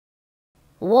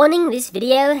Warning, this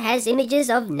video has images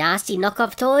of nasty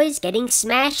knockoff toys getting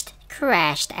smashed,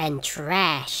 crashed and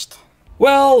trashed.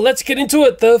 Well, let's get into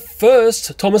it. The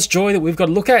first Tomas joy that we've got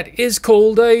to look at is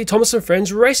called a Tomas and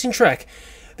Friends racing track.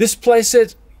 This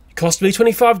playset cost me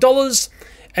 $25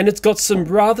 and it's got some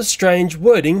rather strange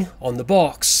wording on the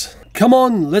box. Come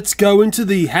on, let's go into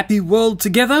the happy world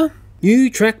together. New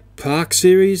track park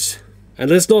series. And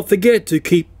let's not forget to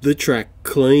keep the track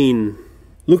clean.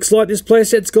 Looks like this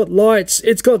playset's got lights,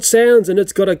 it's got sounds, and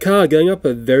it's got a car going up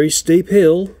a very steep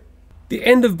hill. The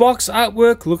end of box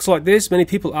artwork looks like this. Many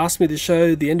people ask me to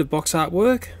show the end of box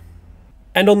artwork.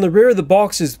 And on the rear of the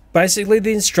box is basically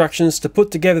the instructions to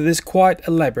put together this quite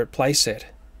elaborate playset.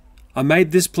 I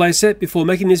made this playset before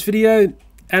making this video,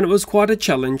 and it was quite a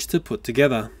challenge to put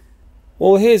together.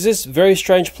 Well, here's this very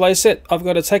strange playset. I've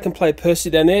got a take and play Percy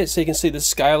down there so you can see the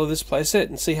scale of this playset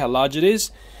and see how large it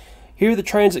is. Here are the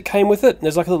trains that came with it.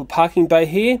 There's like a little parking bay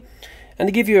here. And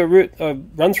to give you a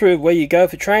run through of where you go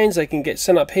for trains, they can get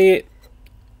sent up here.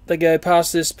 They go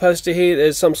past this poster here.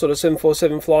 There's some sort of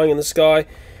 747 flying in the sky.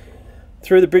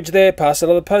 Through the bridge there, past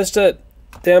another poster.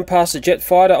 Down past a jet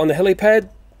fighter on the helipad.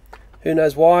 Who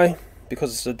knows why?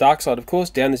 Because it's the dark side, of course.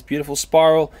 Down this beautiful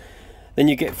spiral. Then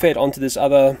you get fed onto this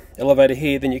other elevator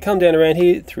here. Then you come down around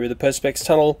here through the Perspex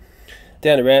tunnel.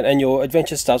 Down around and your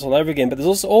adventure starts all over again. But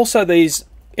there's also these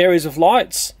areas of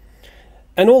lights,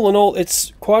 and all in all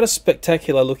it's quite a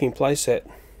spectacular looking playset.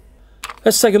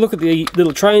 Let's take a look at the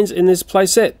little trains in this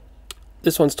playset.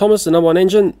 This one's Tomas, the #1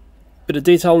 engine. Bit of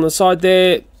detail on the side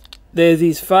there. There's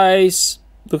his face,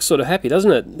 looks sort of happy,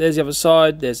 doesn't it? There's the other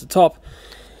side, there's the top.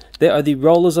 There are the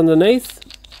rollers underneath,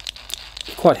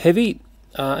 quite heavy,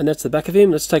 and that's the back of him.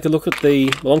 Let's take a look at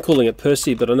the, well, I'm calling it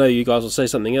Percy, but I know you guys will say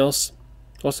something else.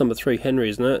 What's number 3? Henry,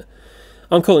 isn't it?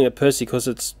 I'm calling it Percy because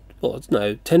it's, well, it's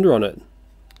no tender on it.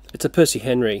 It's a Percy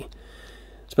Henry.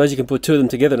 Suppose you can put two of them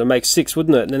together to make 6,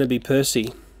 wouldn't it? And then it'd be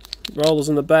Percy. Rollers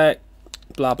on the back,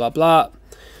 blah blah blah.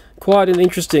 Quite an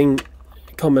interesting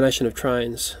combination of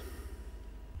trains.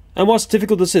 And what's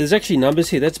difficult to see, there's actually numbers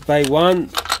here. That's Bay 1,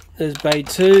 there's Bay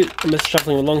 2, I'm just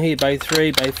shuffling along here, Bay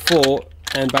 3, Bay 4,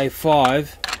 and Bay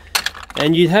 5.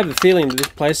 And you'd have a feeling that this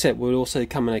playset would also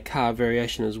come in a car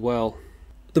variation as well.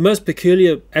 The most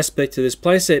peculiar aspect to this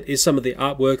playset is some of the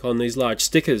artwork on these large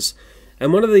stickers.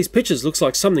 And one of these pictures looks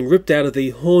like something ripped out of the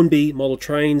Hornby Model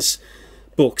Trains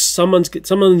books. Someone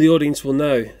in the audience will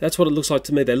know. That's what it looks like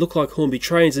to me. They look like Hornby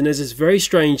trains, and there's this very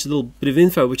strange little bit of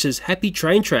info which says happy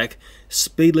train track,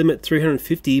 speed limit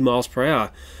 350 miles per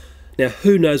hour. Now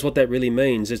who knows what that really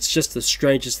means? It's just the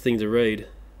strangest thing to read.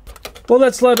 Well,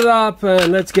 let's load it up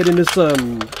and let's get into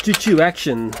some choo-choo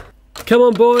action. Come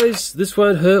on boys, this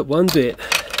won't hurt one bit.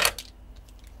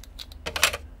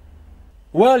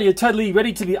 Well, you're totally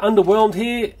ready to be underwhelmed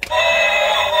here.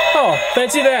 Oh,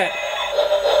 fancy that.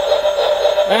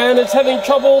 And it's having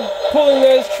trouble pulling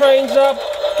those trains up.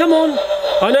 Come on.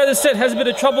 I know the set has a bit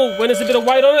of trouble when there's a bit of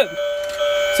weight on it.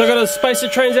 So I've got to space the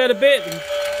trains out a bit.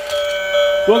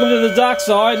 Welcome to the dark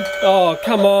side. Oh,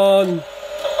 come on.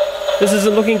 This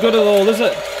isn't looking good at all, is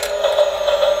it?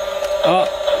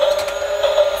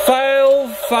 Fail,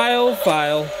 fail,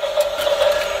 fail.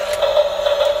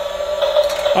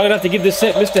 I'm going to have to give this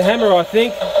set Mr. Hammer, I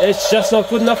think. It's just not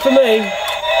good enough for me.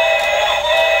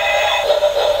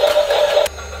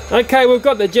 Okay, we've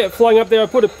got the jet flying up there. I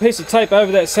put a piece of tape over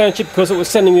that sound chip because it was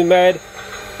sending me mad.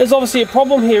 There's obviously a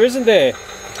problem here, isn't there?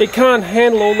 It can't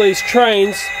handle all these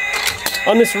trains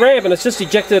on this ramp, and it's just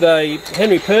ejected a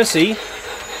Henry Percy.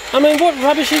 I mean, what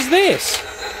rubbish is this?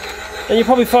 And you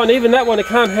probably find even that one, it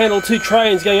can't handle 2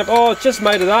 trains going up. Oh, it just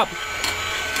made it up.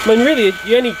 I mean, really,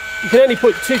 you can only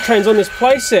put 2 trains on this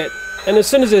playset, and as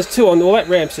soon as there's 2 on, well, that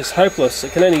ramp's just hopeless.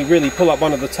 It can only really pull up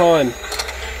one at a time.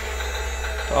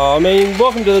 Oh, I mean,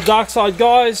 welcome to the dark side,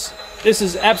 guys. This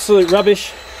is absolute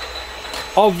rubbish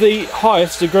of the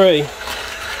highest degree.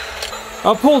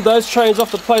 I've pulled those trains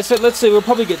off the playset. Let's see, we'll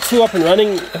probably get 2 up and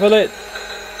running. If I let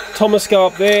Tomas go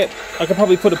up there, I could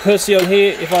probably put a Percy on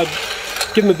here if I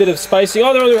give them a bit of spacing.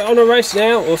 Oh, they're on a race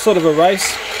now, or sort of a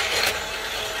race.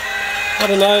 I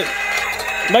don't know.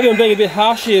 Maybe I'm being a bit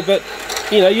harsh here, but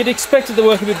you know, you'd expect it to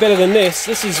work a bit better than this.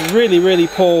 This is really, really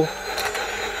poor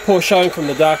showing from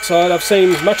the dark side. I've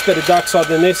seen much better dark side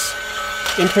than this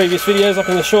in previous videos, I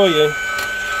can assure you.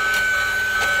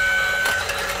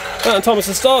 Oh, and Tomas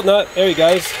has started. No, there he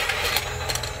goes.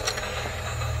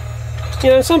 You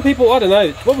know, some people, I don't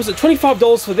know, what was it,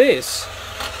 $25 for this?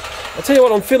 I'll tell you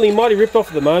what, I'm feeling mighty ripped off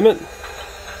at the moment.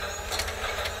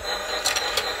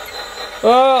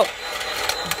 Well,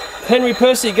 Henry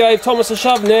Percy gave Tomas a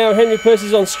shove. Now Henry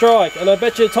Percy's on strike, and I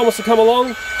bet you Tomas will come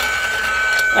along.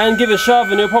 and give it a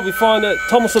shove, and you'll probably find that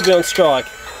Tomas will be on strike.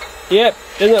 Yep,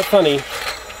 isn't that funny?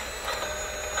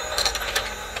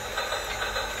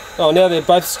 Oh, now they're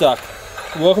both stuck.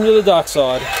 Welcome to the dark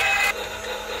side.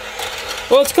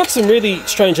 Well, it's got some really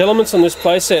strange elements on this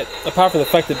playset, apart from the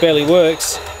fact that it barely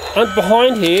works. And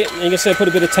behind here, you can see I put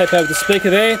a bit of tape over the speaker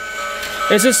there.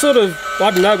 There's this sort of,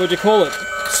 I don't know what you call it,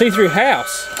 see-through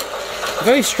house.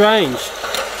 Very strange.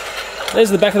 There's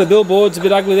the back of the billboards, a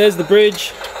bit ugly. There's the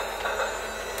bridge.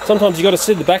 Sometimes you got to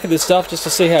see the back of this stuff just to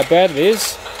see how bad it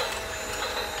is.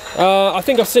 I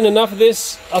think I've seen enough of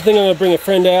this. I think I'm going to bring a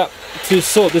friend out to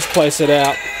sort this playset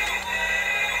out.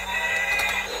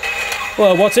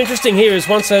 Well, what's interesting here is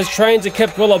once those trains are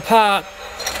kept well apart,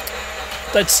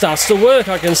 that starts to work.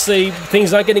 I can see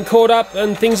things aren't getting caught up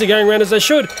and things are going around as they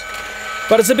should.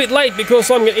 But it's a bit late because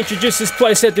I'm going to introduce this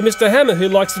playset to Mr. Hammer, who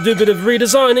likes to do a bit of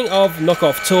redesigning of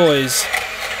knockoff toys.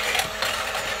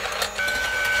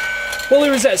 Well,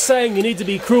 there is that saying, you need to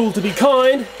be cruel to be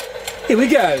kind. Here we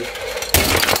go.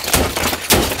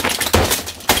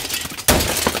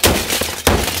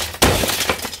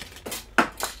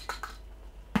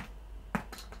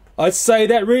 I'd say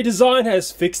that redesign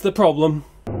has fixed the problem.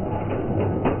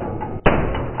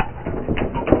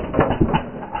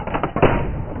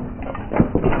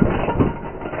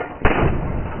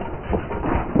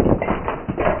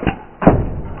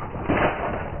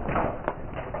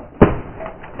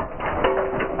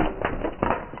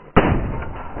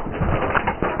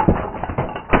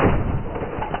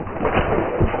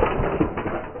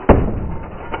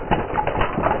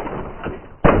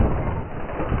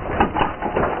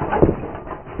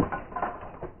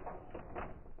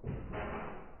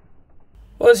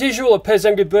 Well, as usual, a Pez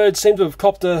Angry Bird seemed to have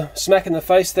copped a smack in the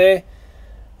face there.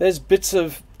 There's bits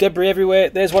of debris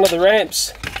everywhere. There's one of the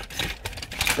ramps.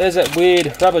 There's that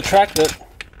weird rubber track that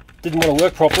didn't want to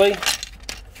work properly.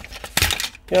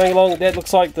 Going along there, it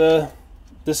looks like the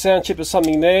sound chip or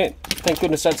something there. Thank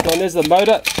goodness that's gone. There's the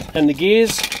motor and the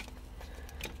gears.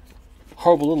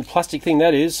 Horrible little plastic thing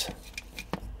that is.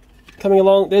 Coming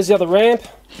along, there's the other ramp.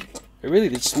 It really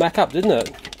did smack up, didn't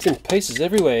it? It's in pieces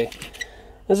everywhere.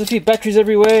 There's a few batteries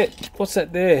everywhere. What's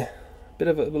that there? Bit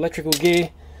of an electrical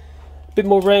gear. Bit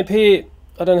more ramp here.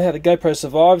 I don't know how the GoPro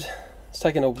survived. It's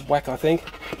taken a whack, I think.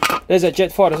 There's that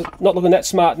jet fighter. Not looking that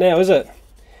smart now, is it?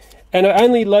 And I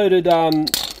only loaded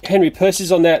Henry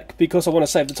Percy's on that because I want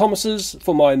to save the Thomases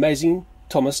for my amazing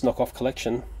Thomas knockoff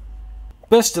collection.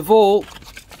 Best of all,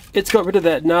 it's got rid of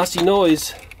that nasty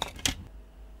noise.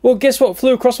 Well, guess what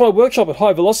flew across my workshop at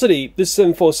high velocity? This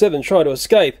 747 trying to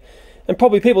escape. And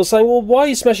probably people are saying, well, why are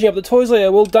you smashing up the toys,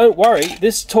 Leo? Well, don't worry.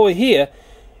 This toy here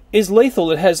is lethal.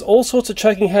 It has all sorts of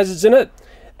choking hazards in it.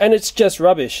 And it's just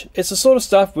rubbish. It's the sort of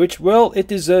stuff which, well, it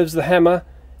deserves the hammer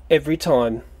every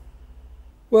time.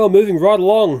 Well, moving right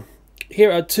along.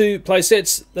 Here are two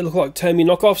playsets that look like Tomy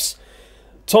knockoffs.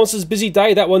 Tomas's Busy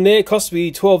Day, that one there, cost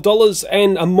me $12.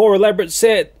 And a more elaborate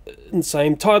set,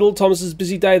 same title, Tomas's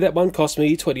Busy Day, that one cost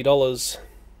me $20.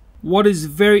 What is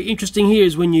very interesting here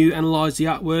is when you analyse the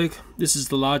artwork. This is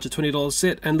the larger $20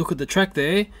 set, and look at the track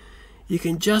there. You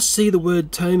can just see the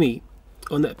word Tomy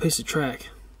on that piece of track.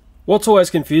 What's always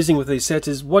confusing with these sets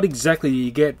is what exactly you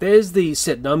get. There's the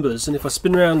set numbers, and if I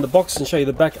spin around the box and show you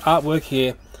the back artwork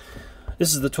here,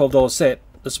 this is the $12 set,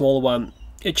 the smaller one.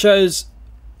 It shows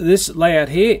this layout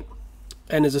here,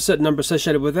 and there's a certain number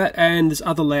associated with that, and this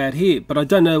other layout here, but I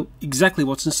don't know exactly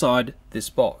what's inside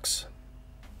this box.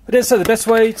 I dare say the best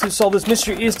way to solve this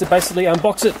mystery is to basically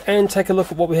unbox it and take a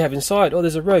look at what we have inside. Oh,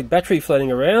 there's a rogue battery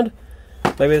floating around.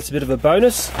 Maybe that's a bit of a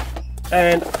bonus.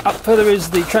 And up further is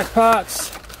the track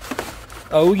parts.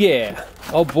 Oh yeah.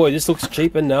 Oh boy, this looks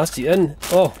cheap and nasty. And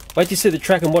oh, wait till you see the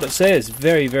track and what it says.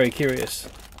 Very, very curious.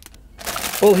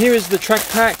 Well, here is the track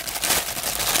pack.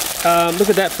 Look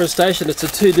at that for a station. It's a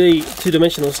 2D,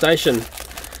 two-dimensional station.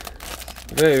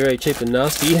 Very, very cheap and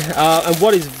nasty. And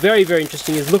what is very, very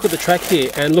interesting is look at the track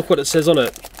here and look what it says on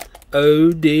it.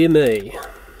 Oh dear me.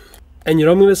 And you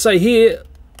know what I'm going to say here?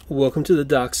 Welcome to the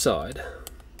dark side.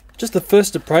 Just the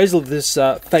first appraisal of this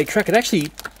fake track. It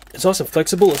actually is nice and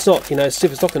flexible. It's not, you know,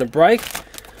 stiff. It's not going to break.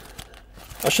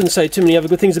 I shouldn't say too many other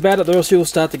good things about it, or else you'll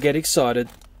start to get excited.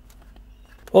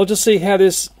 I'll just see how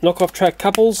this knockoff track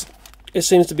couples. It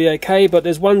seems to be okay, but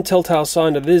there's one telltale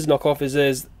sign that this knockoff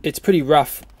is it's pretty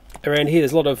rough. Around here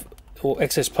there's a lot of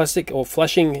excess plastic or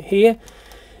flashing here,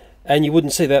 and you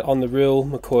wouldn't see that on the real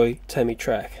McCoy Tomy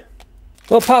track.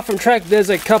 Well, apart from track, there's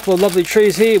a couple of lovely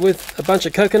trees here with a bunch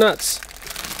of coconuts,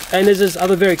 and there's this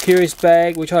other very curious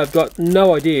bag which I've got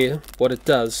no idea what it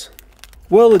does.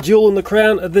 Well, the jewel in the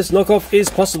crown of this knockoff is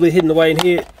possibly hidden away in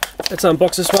here. Let's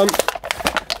unbox this one.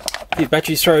 A few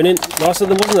batteries thrown in, nice of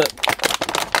them, wasn't it?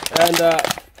 and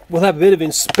we'll have a bit of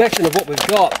inspection of what we've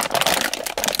got.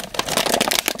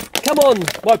 Come on,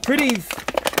 my pretties.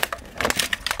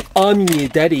 I'm your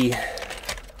daddy.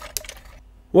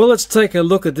 Well, let's take a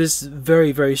look at this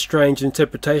very, very strange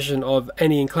interpretation of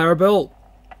Annie and Clarabelle.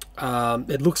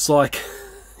 It looks like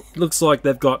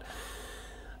they've got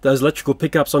those electrical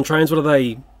pickups on trains. What are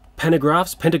they?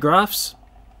 Pentagraphs?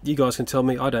 You guys can tell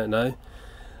me. I don't know.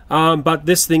 But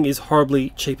this thing is horribly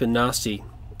cheap and nasty.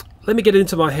 Let me get it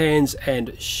into my hands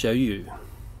and show you.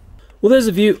 Well, there's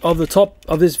a view of the top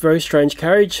of this very strange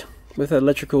carriage with an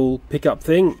electrical pickup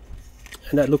thing,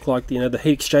 and that looked like, you know, the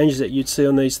heat exchangers that you'd see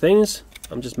on these things.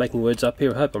 I'm just making words up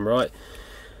here. I hope I'm right.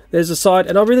 There's a side,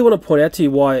 and I really want to point out to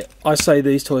you why I say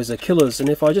these toys are killers. And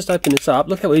if I just open this up,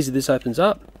 look how easy this opens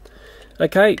up.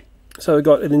 Okay, so we've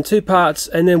got it in two parts,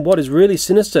 and then what is really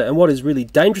sinister and what is really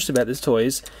dangerous about this toy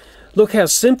is, look how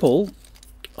simple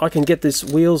I can get this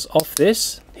wheels off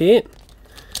this here.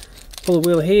 Pull the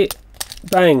wheel here,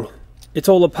 bang, it's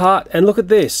all apart, and look at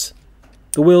this.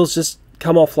 The wheels just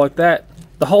come off like that.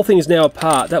 The whole thing is now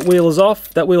apart. That wheel is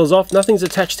off, nothing's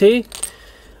attached here.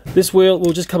 This wheel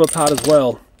will just come apart as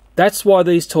well. That's why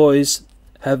these toys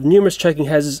have numerous choking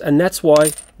hazards, and that's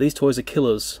why these toys are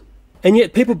killers. And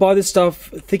yet people buy this stuff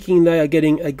thinking they are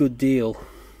getting a good deal.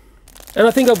 And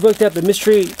I think I've worked out the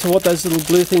mystery to what those little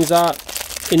blue things are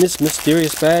in this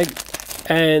mysterious bag.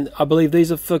 And I believe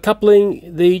these are for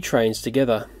coupling the trains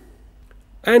together.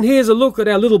 And here's a look at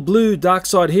our little blue dark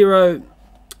side hero.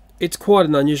 It's quite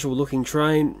an unusual looking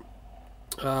train.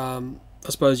 I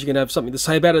suppose you can have something to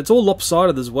say about it. It's all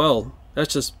lopsided as well.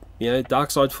 That's just, you know,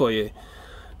 dark side for you.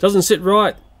 Doesn't sit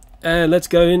right. And let's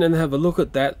go in and have a look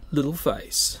at that little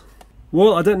face.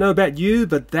 Well, I don't know about you,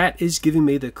 but that is giving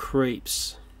me the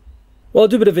creeps. Well, I'll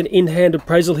do a bit of an in-hand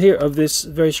appraisal here of this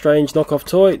very strange knockoff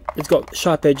toy. It's got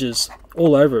sharp edges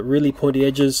all over it, really pointy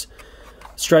edges.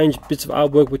 Strange bits of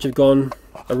artwork which have gone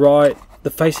awry. The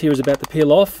face here is about to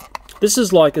peel off. This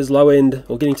is like as low end,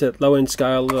 or getting to low end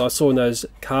scale that I saw in those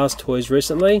Cars toys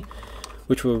recently,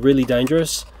 which were really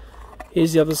dangerous.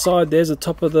 Here's the other side. There's the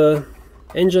top of the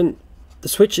engine. The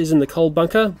switch is in the cold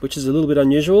bunker, which is a little bit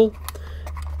unusual.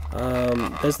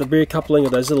 There's the rear coupling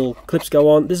of those little clips go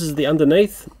on. This is the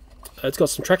underneath. It's got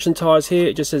some traction ties here.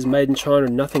 It just says made in China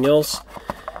and nothing else.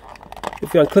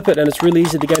 If you unclip it, and it's really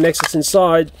easy to gain access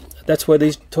inside, that's where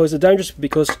these toys are dangerous,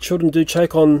 because children do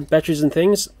choke on batteries and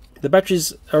things. The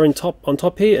batteries are on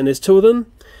top here, and there's two of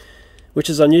them,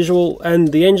 which is unusual,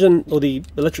 and the engine or the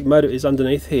electric motor is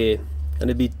underneath here, and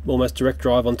it'd be almost direct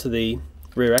drive onto the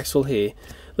rear axle here.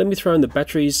 Let me throw in the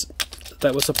batteries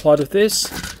that were supplied with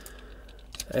this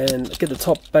and get the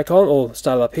top back on, or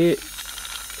start it up here.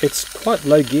 It's quite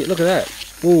low gear. Look at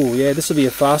that. Oh yeah, this will be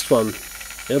a fast one.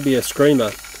 It'll be a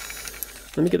screamer.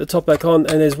 Let me get the top back on,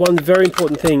 and there's one very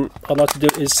important thing I'd like to do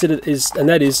is sit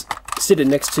it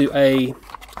next to a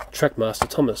Trackmaster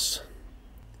Tomas.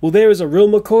 Well, there is a real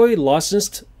McCoy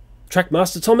licensed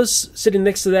Trackmaster Tomas sitting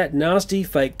next to that nasty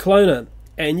fake cloner,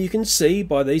 and you can see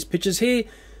by these pictures here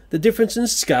the difference in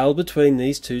scale between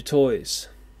these two toys.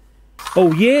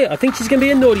 Oh yeah, I think she's going to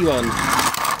be a naughty one.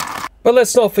 But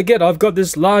let's not forget, I've got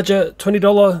this larger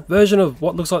 $20 version of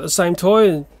what looks like the same toy,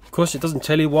 and of course it doesn't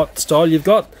tell you what style you've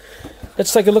got.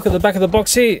 Let's take a look at the back of the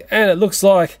box here, and it looks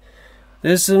like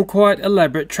there's some quite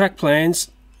elaborate track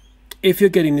plans if you're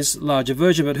getting this larger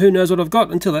version, but who knows what I've got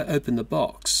until I open the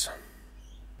box.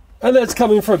 And let's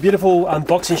come in for a beautiful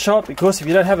unboxing shot, because if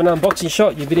you don't have an unboxing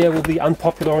shot, your video will be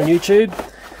unpopular on YouTube.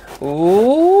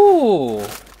 Ooh,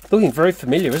 looking very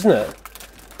familiar, isn't it?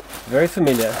 Very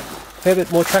familiar. Fair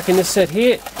bit more track in this set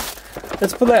here.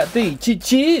 Let's pull out the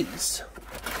cheers.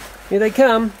 Here they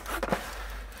come.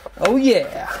 Oh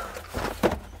yeah.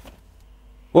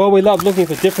 Well, we love looking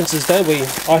for differences, don't we?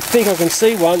 I think I can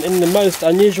see one in the most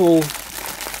unusual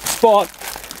spot.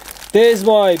 There's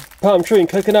my palm tree and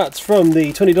coconuts from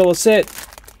the $20 set.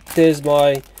 There's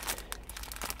my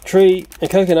tree and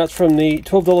coconuts from the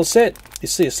 $12 set. You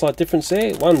see a slight difference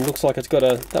there. One looks like it's got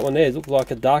a, that one there looks like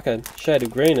a darker shade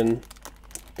of green and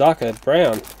darker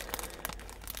brown.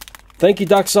 Thank you,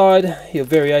 Darkside. Your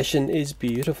variation is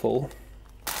beautiful.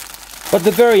 But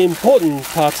the very important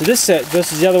parts of this set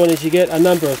versus the other one is you get a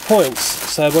number of points.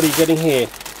 So what are you getting here?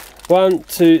 1,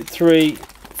 2, 3,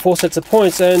 4 sets of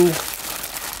points, and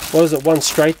what is it, one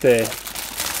straight there.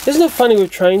 Isn't it funny with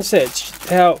train sets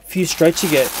how few straights you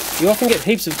get? You often get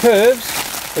heaps of curves,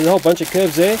 there's a whole bunch of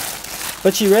curves there,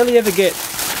 but you rarely ever get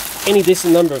any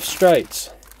decent number of straights.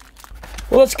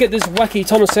 Well, let's get this wacky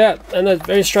Tomas out, and that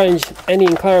very strange Annie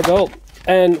and Clarabelle.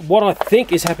 And what I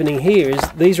think is happening here is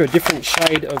these are a different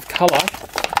shade of colour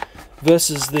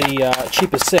versus the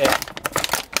cheaper set.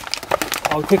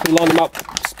 I'll quickly line them up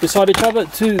beside each other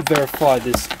to verify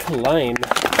this claim.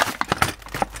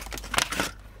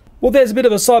 Well, there's a bit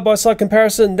of a side-by-side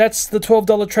comparison. That's the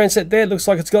 $12 train set there. Looks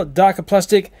like it's got darker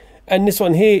plastic. And this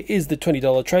one here is the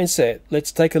 $20 train set.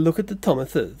 Let's take a look at the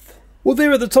Tomases. Well,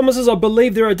 there are the Tomases. I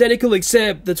believe they're identical,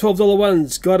 except the $12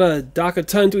 one's got a darker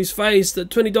tone to his face. The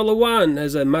 $20 one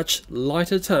has a much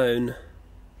lighter tone.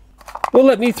 Well,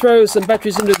 let me throw some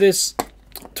batteries into this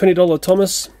 $20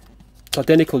 Tomas. It's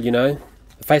identical, you know.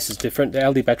 The face is different. The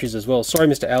Aldi batteries as well. Sorry,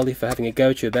 Mr. Aldi, for having a go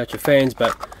at you about your fans,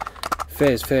 but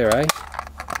fair's fair, eh?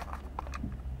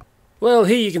 Well,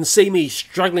 here you can see me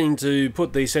struggling to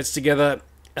put these sets together,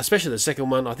 especially the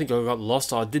second one. I think I got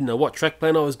lost. I didn't know what track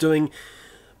plan I was doing,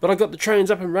 but I got the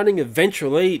trains up and running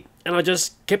eventually, and I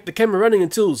just kept the camera running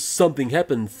until something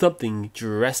happened, something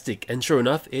drastic, and sure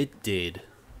enough, it did.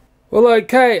 Well,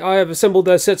 okay, I have assembled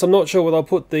those sets. I'm not sure whether I'll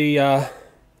put the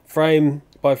frame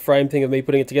by frame thing of me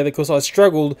putting it together, because I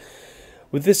struggled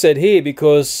with this set here,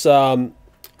 because on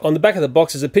the back of the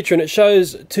box is a picture, and it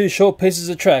shows two short pieces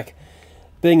of track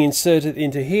being inserted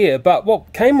into here, but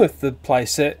what came with the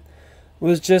playset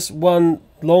was just one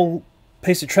long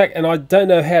piece of track, and I don't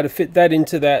know how to fit that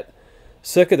into that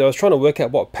circuit there. I was trying to work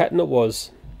out what pattern it was.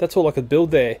 That's all I could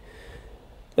build there.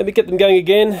 Let me get them going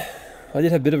again. I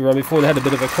did have a bit of a run before, they had a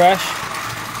bit of a crash.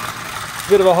 A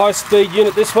bit of a high-speed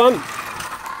unit, this one.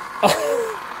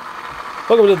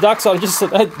 Welcome to the dark side.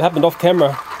 That happened off camera.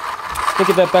 Let me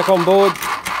get that back on board.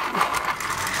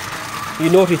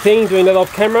 You naughty thing, doing that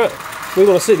off camera. We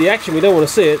want to see the action, we don't want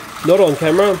to see it. Not on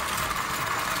camera.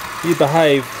 You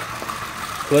behave,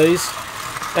 please.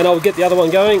 And I'll get the other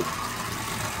one going.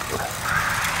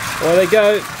 There they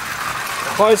go.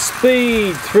 High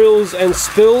speed thrills and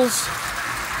spills.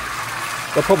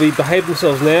 They'll probably behave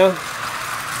themselves now.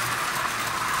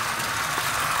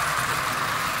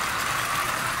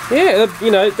 Yeah,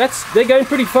 you know, they're going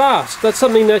pretty fast. That's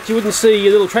something that you wouldn't see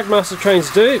your little Trackmaster trains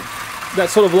do. That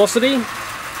sort of velocity.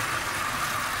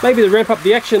 Maybe to ramp up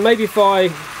the action, maybe if I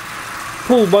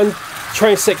pull one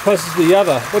train set closer to the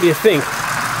other. What do you think?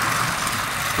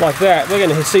 Like that. We're going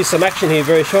to see some action here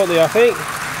very shortly, I think.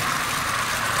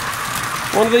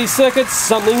 One of these circuits,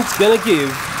 something's going to give.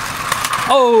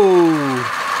 Oh!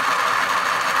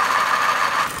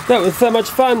 That was so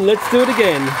much fun. Let's do it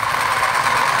again.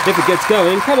 If it gets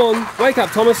going. Come on, wake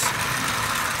up, Tomas.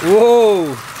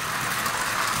 Whoa!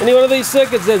 Any one of these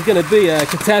circuits, there's going to be a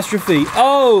catastrophe.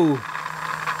 Oh!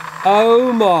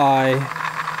 Oh my.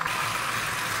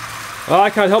 Oh,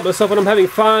 I can't help myself when I'm having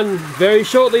fun. Very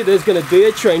shortly there's going to be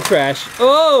a train crash.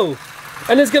 Oh!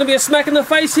 And there's going to be a smack in the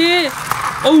face here.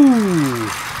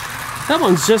 Oh! That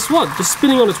one's just what? Just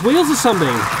spinning on its wheels or something.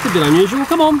 It's a bit unusual.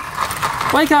 Come on.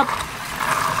 Wake up.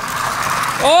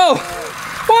 Oh!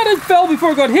 What? It fell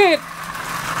before it got hit.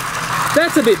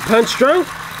 That's a bit punch drunk.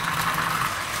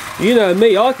 You know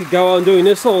me, I could go on doing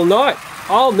this all night.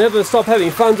 I'll never stop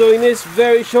having fun doing this.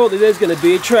 Very shortly there's going to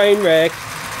be a train wreck.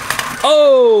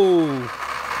 Oh!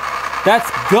 That's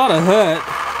gotta hurt.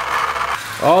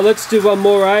 Oh, let's do one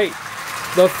more, eh?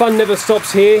 The fun never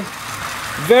stops here.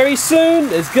 Very soon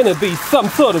there's going to be some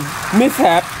sort of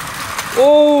mishap.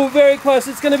 Oh, very close.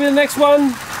 It's going to be the next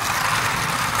one.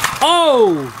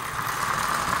 Oh!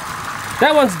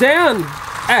 That one's down.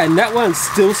 And that one's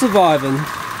still surviving.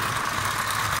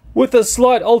 With a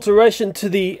slight alteration to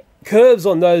the curves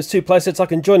on those two playsets, I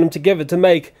can join them together to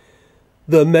make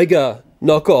the mega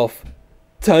knockoff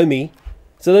Tomy.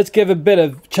 So let's give a bit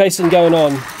of chasing going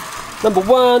on. Number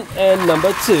 1 and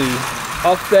number 2.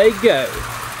 Off they go.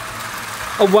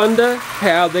 I wonder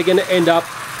how they're going to end up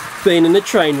being in a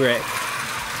train wreck.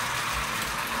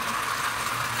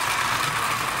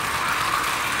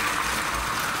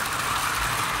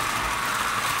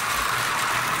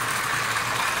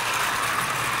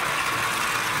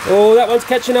 Oh, that one's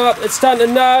catching up. It's starting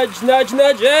to nudge, nudge,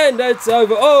 nudge, and it's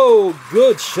over. Oh,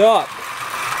 good shot.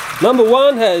 Number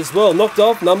 1 has, well, knocked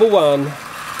off number 1.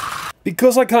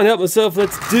 Because I can't help myself,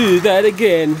 let's do that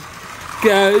again.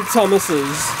 Go,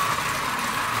 Tomases.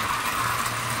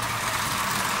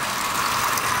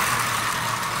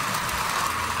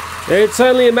 It's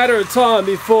only a matter of time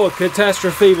before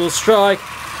catastrophe will strike.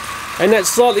 And that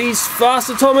slightly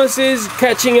faster Tomas is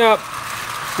catching up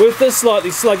with the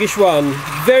slightly sluggish one.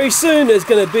 Very soon there's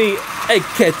going to be a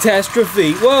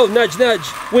catastrophe. Whoa, nudge, nudge,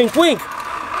 wink, wink.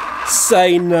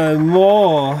 Say no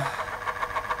more.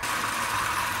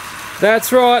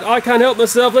 That's right, I can't help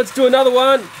myself. Let's do another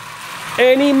one.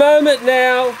 Any moment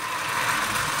now.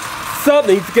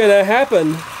 Something's going to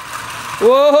happen.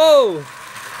 Whoa.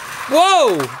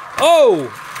 Whoa.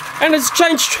 Oh. And it's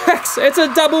changed tracks. It's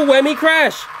a double whammy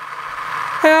crash.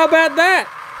 How about that?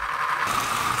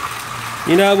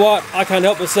 You know what? I can't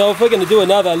help myself. We're going to do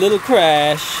another little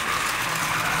crash.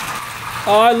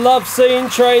 I love seeing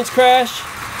trains crash,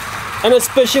 and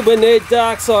especially when they're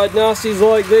dark side nasties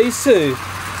like these two.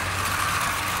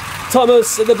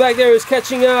 Thomas at the back there is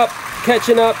catching up.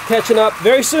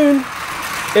 Very soon,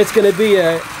 it's going to be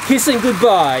a kissing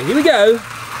goodbye. Here we go.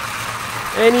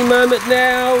 Any moment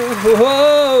now.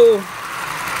 Whoa!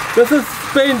 The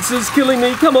suspense is killing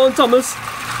me. Come on, Thomas.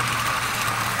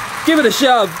 Give it a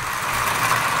shove.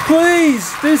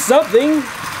 Please, do something.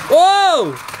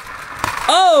 Whoa!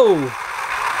 Oh!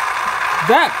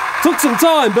 That took some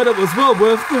time, but it was well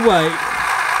worth the wait.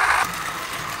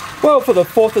 Well, for the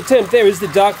fourth attempt, there is the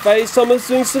dark phase Thomas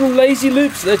doing some lazy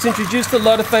loops. Let's introduce the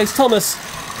lighter phase Thomas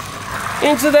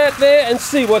into that there and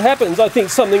see what happens. I think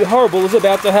something horrible is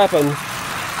about to happen.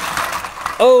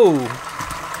 Oh!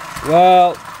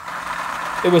 Well,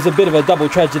 it was a bit of a double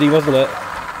tragedy, wasn't it?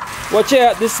 Watch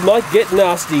out, this might get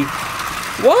nasty.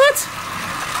 What?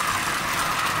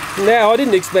 Now, I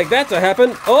didn't expect that to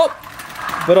happen. Oh!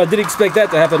 But I did expect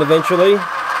that to happen eventually.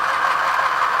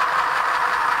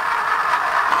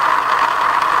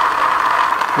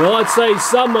 Well, I'd say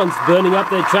someone's burning up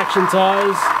their traction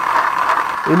tyres.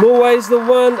 In more ways than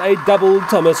one, a double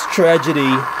Thomas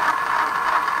tragedy.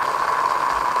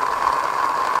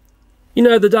 You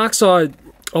know, the dark side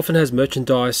often has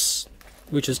merchandise,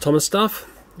 which is Thomas stuff.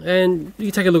 And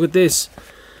you take a look at this.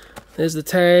 There's the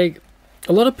tag.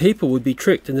 A lot of people would be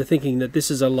tricked into thinking that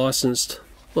this is a licensed,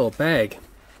 well, bag.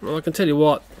 Well, I can tell you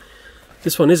what,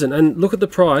 this one isn't. And look at the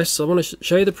price. I want to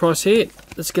show you the price here.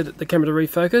 Let's get the camera to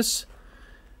refocus.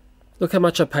 Look how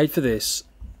much I paid for this.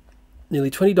 Nearly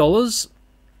 $20,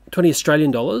 20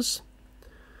 Australian dollars.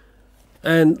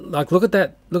 And like, look at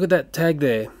that tag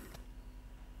there.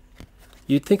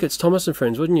 You'd think it's Tomas and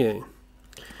Friends, wouldn't you?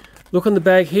 Look on the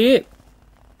bag here.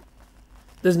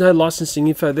 There's no licensing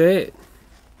info there.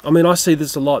 I mean, I see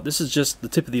this a lot. This is just the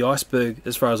tip of the iceberg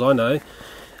as far as I know.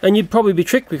 And you'd probably be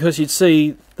tricked because you'd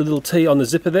see the little T on the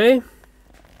zipper there.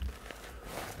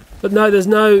 But no, there's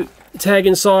no tag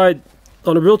inside.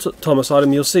 On a real Tomas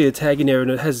item, you'll see a tag in there and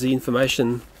it has the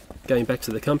information going back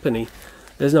to the company.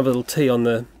 There's another little T on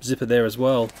the zipper there as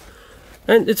well.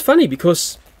 And it's funny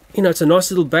because, you know, it's a nice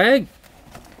little bag.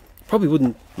 Probably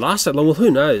wouldn't last that long. Well,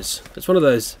 who knows? It's one of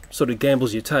those sort of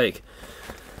gambles you take.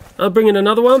 I'll bring in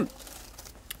another one.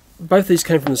 Both these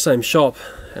came from the same shop,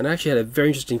 and I actually had a very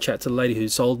interesting chat to the lady who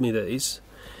sold me these.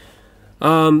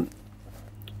 Okay,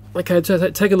 so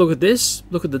take a look at this.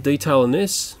 Look at the detail on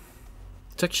this.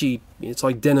 It's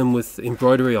like denim with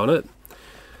embroidery on it.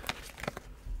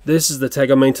 This is the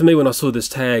tag. I mean, to me, when I saw this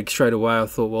tag straight away, I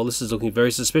thought, well, this is looking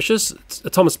very suspicious. It's a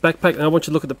Tomas backpack, and I want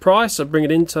you to look at the price. I'll bring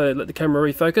it in to let the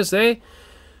camera refocus there.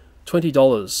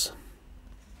 $20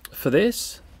 for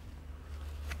this.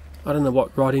 I don't know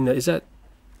what writing that is. That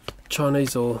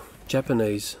Chinese or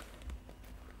Japanese?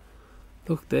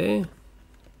 Look there.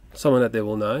 Someone out there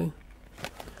will know.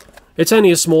 It's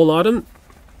only a small item.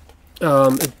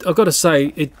 I've got to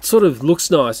say, it sort of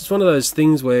looks nice. It's one of those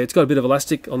things where it's got a bit of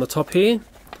elastic on the top here.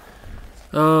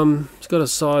 It's got a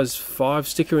size 5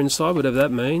 sticker inside, whatever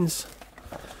that means.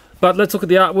 But let's look at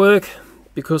the artwork,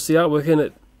 because the artwork in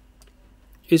it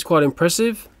is quite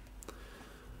impressive.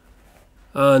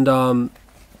 And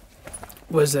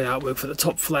where's the artwork for the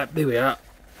top flap? There we are.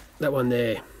 That one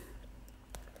there.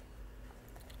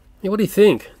 Yeah, what do you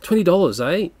think?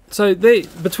 $20, eh? So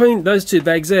between those two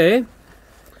bags there,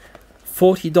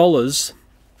 $40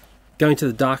 going to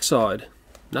the dark side.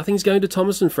 Nothing's going to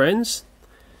Tomas and Friends.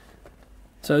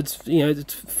 So it's, you know,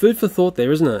 it's food for thought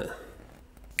there, isn't it?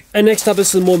 And next up is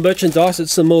some more merchandise.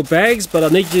 It's some more bags, but I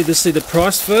need you to see the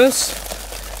price first.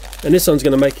 And this one's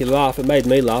going to make you laugh. It made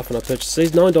me laugh when I purchased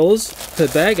these. $9 per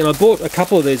bag, and I bought a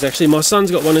couple of these actually. My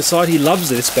son's got one inside. He loves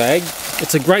this bag.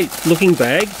 It's a great looking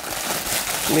bag.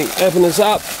 Let me open this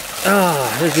up.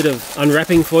 There's a bit of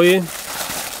unwrapping for you.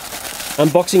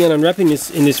 Unboxing and unwrapping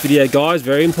is in this video, guys.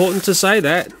 Very important to say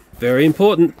that. Very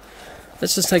important.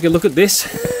 Let's just take a look at this.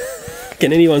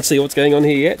 Can anyone see what's going on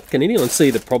here yet? Can anyone see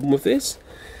the problem with this?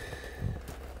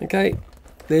 Okay,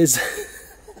 there's...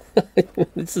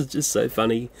 This is just so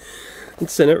funny.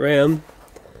 Let's send it round.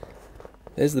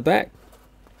 There's the back.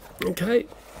 Okay,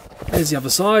 there's the other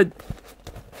side.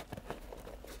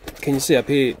 Can you see up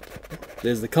here?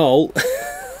 There's the coal.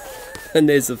 And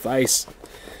there's the face.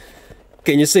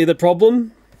 Can you see the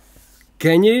problem?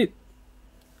 Can you?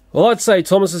 Well, I'd say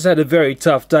Tomas has had a very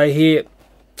tough day here.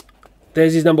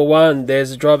 There's his number one. There's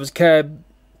the driver's cab.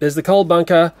 There's the coal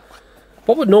bunker.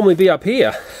 What would normally be up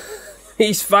here?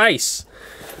 His face.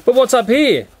 But what's up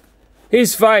here?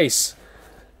 His face.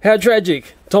 How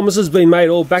tragic. Tomas has been made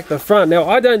all back the front. Now,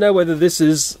 I don't know whether this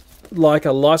is like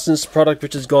a licensed product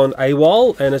which has gone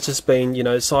AWOL and it's just been, you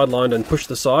know, sidelined and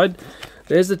pushed aside.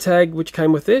 There's the tag which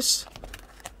came with this.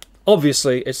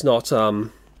 Obviously, it's not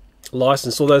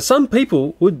licensed, although some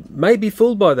people may be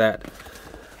fooled by that.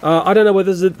 I don't know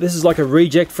whether this is like a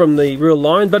reject from the real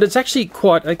line, but it's actually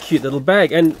quite a cute little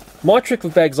bag. And my trick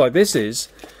with bags like this is,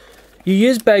 you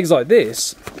use bags like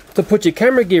this to put your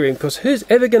camera gear in, because who's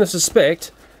ever going to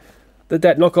suspect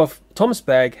that knockoff Tomas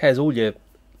bag has all your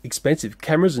expensive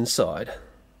cameras inside?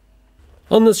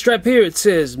 On the strap here it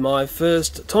says, "My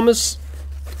first Tomas,"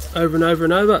 over and over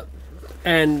and over.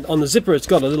 And on the zipper it's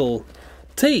got a little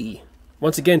T.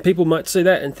 Once again, people might see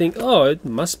that and think, oh, it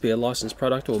must be a licensed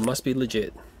product or it must be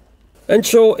legit. And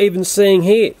sure, even seeing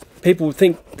here, people would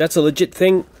think that's a legit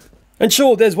thing. And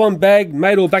sure, there's one bag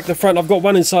made all back to front. I've got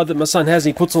one inside that my son has,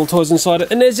 and he puts all the toys inside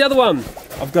it. And there's the other one.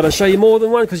 I've got to show you more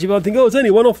than one, because you might think, oh, it's only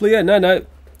one off Leo. No,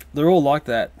 they're all like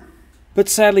that. But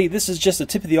sadly, this is just the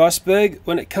tip of the iceberg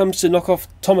when it comes to knockoff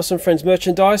Tomas and Friends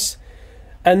merchandise.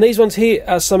 And these ones here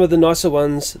are some of the nicer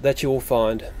ones that you will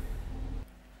find.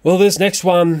 Well, this next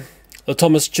one, the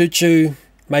Tomas Choo Choo,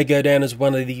 may go down as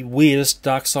one of the weirdest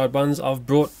dark side ones I've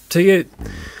brought to you.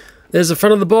 There's the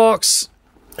front of the box.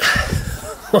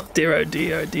 Oh dear, oh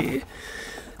dear, oh dear.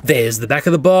 There's the back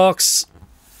of the box.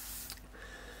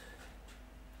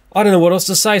 I don't know what else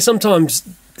to say. Sometimes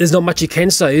there's not much you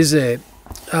can say, is there?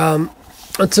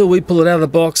 Until we pull it out of the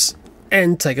box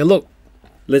and take a look.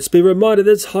 Let's be reminded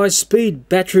that it's high-speed,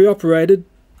 battery-operated.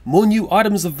 More new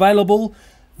items available.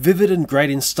 Vivid and great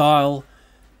in style.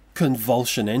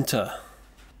 Convulsion enter.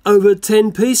 Over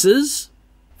 10 pieces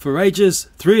for ages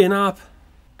 3 and up.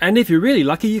 And if you're really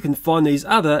lucky, you can find these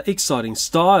other exciting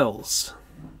styles.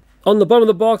 On the bottom of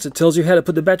the box, it tells you how to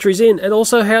put the batteries in and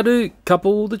also how to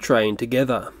couple the train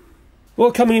together.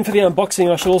 Well, coming in for the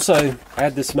unboxing, I should also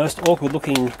add this most awkward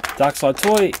looking dark side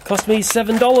toy. It cost me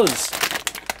 $7.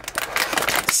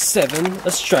 $7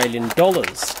 Australian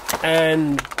dollars.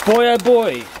 And boy oh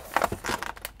boy,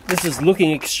 this is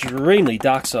looking extremely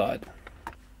dark side.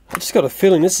 I just got a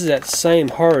feeling this is that same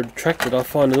horrid track that I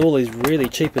find in all these really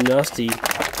cheap and nasty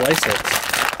playsets.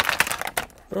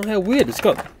 Oh, how weird. It's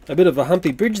got a bit of a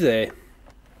humpy bridge there.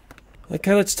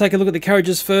 Okay, let's take a look at the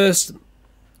carriages first.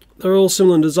 They're all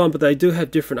similar in design, but they do have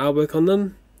different artwork on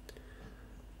them.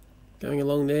 Going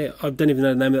along there. I don't even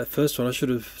know the name of that first one. I should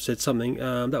have said something.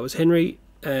 That was Henry,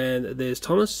 and there's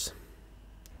Tomas.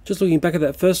 Just looking back at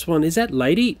that first one, is that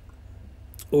Lady?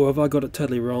 Or have I got it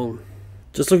totally wrong?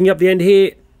 Just looking up the end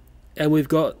here, and we've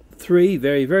got 3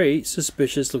 very, very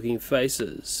suspicious looking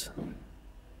faces.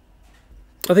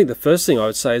 I think the first thing I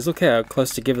would say is look how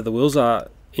close together the wheels are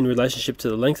in relationship to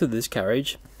the length of this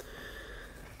carriage.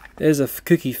 There's a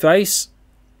kooky face.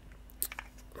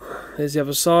 There's the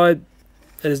other side.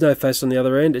 There's no face on the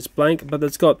other end. It's blank, but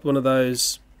it's got one of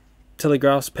those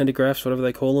telegraphs, pentagraphs, whatever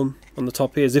they call them, on the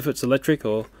top here, as if it's electric,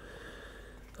 or...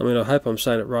 I mean, I hope I'm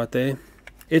saying it right there.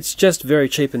 It's just very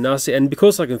cheap and nasty, and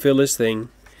because I can feel this thing,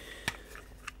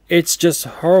 it's just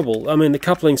horrible. I mean, the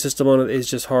coupling system on it is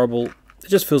just horrible. It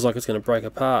just feels like it's going to break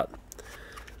apart.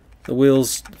 The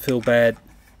wheels feel bad.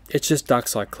 It's just dark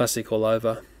side classic all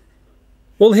over.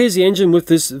 Well, here's the engine with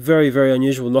this very, very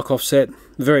unusual knockoff set.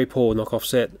 Very poor knockoff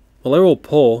set. Well, they're all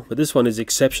poor, but this one is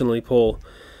exceptionally poor.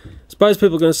 I suppose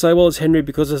people are going to say, well, it's Henry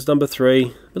because it's number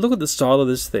 3. But look at the style of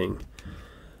this thing.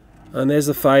 And there's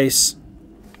the face.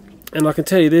 And I can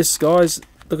tell you this, guys,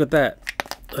 look at that.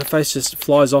 Her face just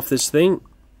flies off this thing.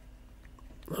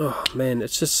 Oh, man,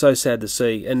 it's just so sad to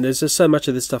see. And there's just so much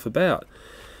of this stuff about.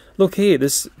 Look here,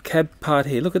 this cab part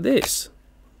here. Look at this.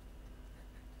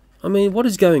 I mean, what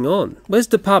is going on? Where's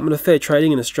the Department of Fair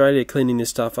Trading in Australia cleaning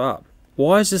this stuff up?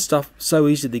 Why is this stuff so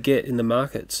easy to get in the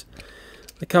markets?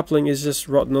 The coupling is just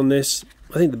rotten on this.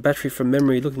 I think the battery, from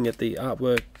memory, looking at the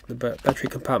artwork, the battery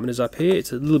compartment is up here.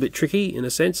 It's a little bit tricky in a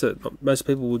sense that most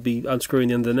people would be unscrewing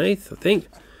the underneath, I think.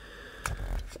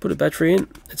 Put a battery in.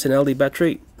 It's an Aldi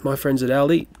battery. My friends at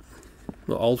Aldi.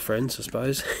 Well, old friends, I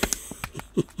suppose.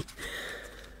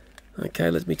 Okay,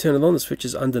 let me turn it on. The switch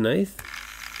is underneath.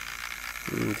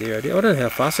 Dear, oh dear. I don't know how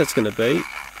fast that's going to be.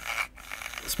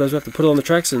 I suppose we have to put it on the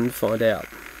tracks and find out.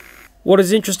 What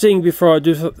is interesting before I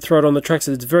do throw it on the tracks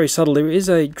is it's very subtle. There is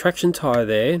a traction tyre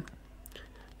there.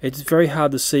 It's very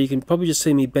hard to see. You can probably just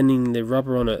see me bending the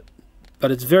rubber on it. But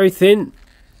it's very thin.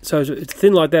 So it's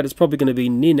thin like that, it's probably going to be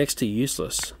near next to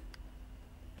useless.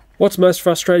 What's most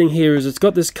frustrating here is it's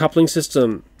got this coupling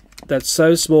system that's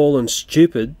so small and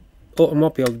stupid. Oh, I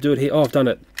might be able to do it here. Oh, I've done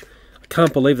it. I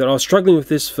can't believe that. I was struggling with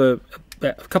this for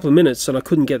about a couple of minutes and I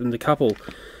couldn't get them to couple.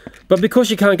 But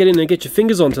because you can't get in and get your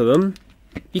fingers onto them,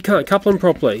 you can't couple them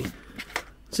properly.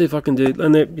 See if I can do,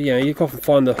 and then, you know, you can often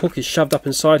find the hook is shoved up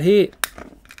inside here.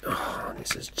 Oh,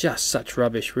 this is just such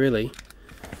rubbish, really.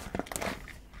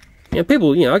 Yeah,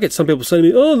 people, you know, I get some people saying to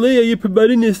me, "Oh, Lee, are you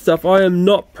promoting this stuff?" I am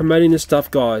not promoting this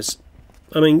stuff, guys.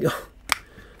 I mean,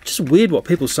 just weird what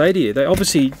people say to you. They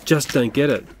obviously just don't get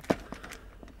it.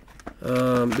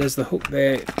 There's the hook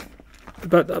there.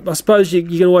 But I suppose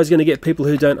you're always going to get people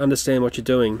who don't understand what you're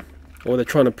doing, or they're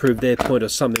trying to prove their point or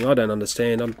something I don't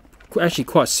understand. I'm actually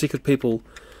quite sick of people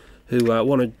who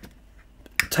want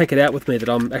to take it out with me that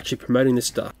I'm actually promoting this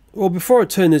stuff. Well, before I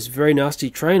turn this very nasty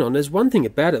train on, there's one thing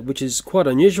about it which is quite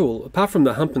unusual. Apart from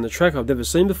the hump in the track I've never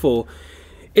seen before,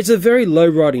 it's a very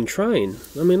low-riding train.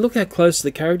 I mean, look how close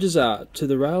the carriages are to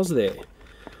the rails there.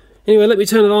 Anyway, let me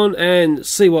turn it on and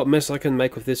see what mess I can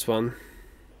make with this one.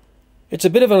 It's a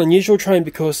bit of an unusual train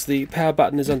because the power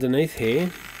button is underneath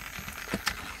here.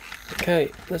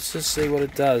 Okay, let's just see what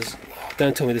it does.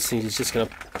 Don't tell me this thing is just going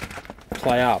to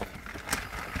play up.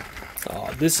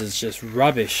 Oh, this is just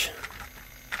rubbish.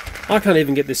 I can't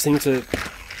even get this thing to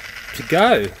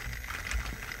go.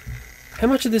 How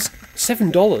much of this?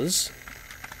 $7?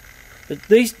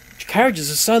 These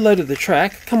carriages are so low to the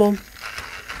track. Come on.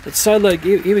 It's so low.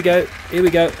 Here we go. Here we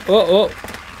go. Oh.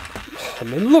 I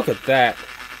mean, look at that.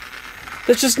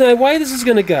 There's just no way this is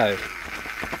going to go.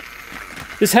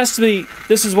 This has to be.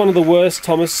 This is one of the worst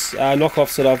Tomas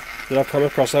knockoffs that I've come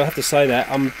across. I have to say that.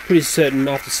 I'm pretty certain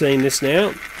after seeing this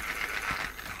now.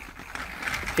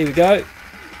 Here we go.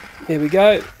 Here we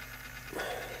go.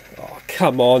 Oh,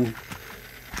 come on.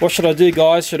 What should I do,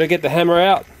 guys? Should I get the hammer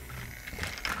out?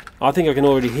 I think I can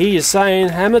already hear you saying,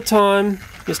 "Hammer time.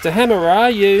 Mr. Hammer, where are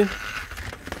you?"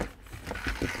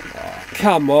 Oh,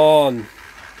 come on.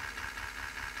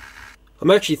 I'm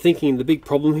actually thinking the big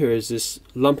problem here is this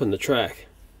lump in the track,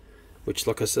 which,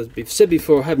 like I said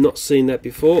before, I have not seen that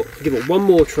before. I'll give it one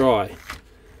more try.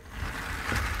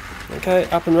 Okay,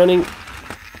 up and running.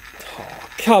 Oh,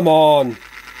 come on.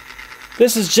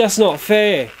 This is just not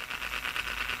fair.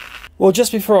 Well,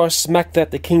 just before I smack that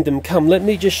the kingdom come, let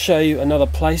me just show you another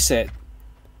playset,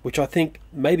 which I think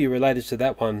may be related to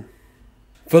that one.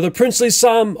 For the princely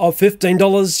sum of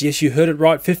 $15, yes, you heard it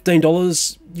right,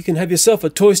 $15, you can have yourself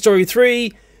a Toy Story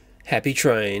 3 Happy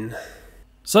Train.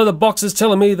 So the box is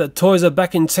telling me that toys are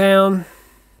back in town.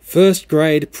 First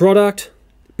grade product,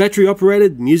 battery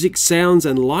operated, music, sounds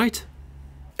and light.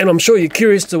 And I'm sure you're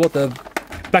curious to what the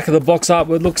back of the box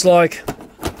artwork looks like.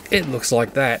 It looks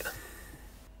like that.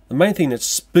 The main thing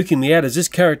that's spooking me out is this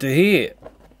character here.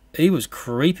 He was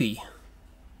creepy.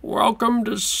 Welcome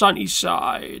to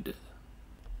Sunnyside.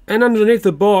 And underneath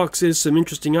the box is some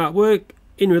interesting artwork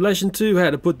in relation to how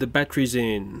to put the batteries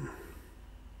in.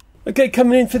 Okay,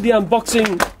 coming in for the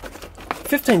unboxing.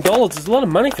 $15 is a lot of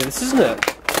money for this, isn't it?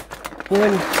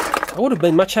 When I would have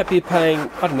been much happier paying,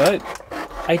 I don't know,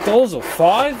 $8 or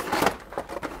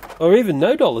 $5? Or even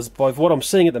no dollars by what I'm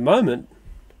seeing at the moment.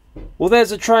 Well,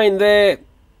 there's a train there.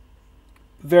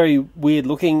 Very weird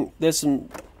looking. There's some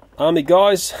army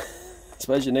guys. I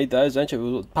suppose you need those, don't you?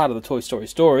 It was part of the Toy Story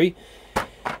story.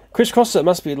 Crisscross it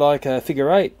must be like a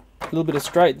figure eight. A little bit of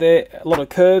straight there, a lot of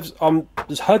curves. I'm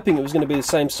just hoping it was going to be the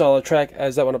same style of track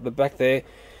as that one up the back there,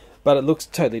 but it looks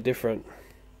totally different.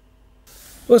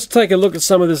 Let's take a look at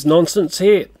some of this nonsense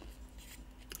here.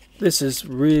 This is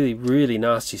really, really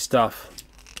nasty stuff.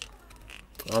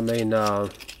 I mean, I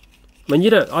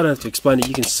don't have to explain it.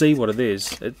 You can see what it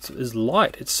is. It's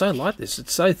light. It's so light.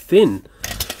 It's so thin.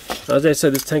 As I say,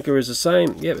 this tanker is the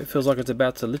same. Yep, it feels like it's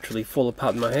about to literally fall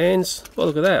apart in my hands. Oh,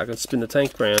 look at that. I can spin the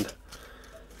tank round.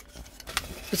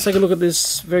 Let's take a look at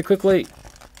this very quickly.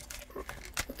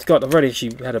 I've already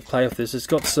actually had a play with this. It's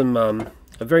got some a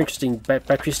very interesting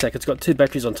battery stack. It's got two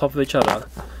batteries on top of each other,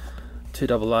 two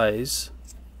AA's,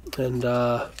 and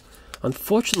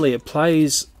unfortunately it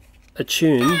plays a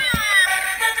tune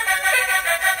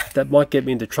that might get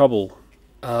me into trouble.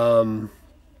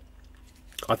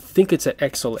 I think it's an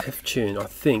X or F tune, I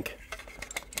think.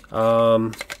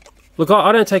 Look,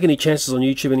 I don't take any chances on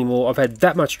YouTube anymore. I've had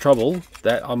that much trouble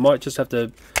that I might just have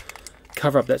to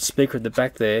cover up that speaker at the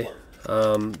back there,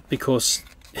 because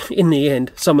in the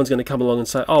end someone's going to come along and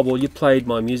say, "Oh, well, you played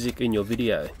my music in your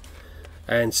video."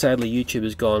 And sadly YouTube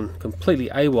has gone completely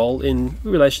AWOL in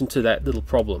relation to that little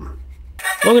problem.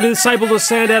 I'm going to disable the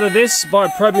sound out of this by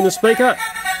probing the speaker.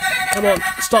 Come on,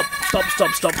 stop.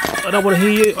 I don't want to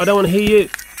hear you. I don't want to hear you.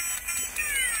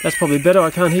 That's probably better. I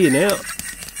can't hear you now.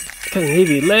 I can hear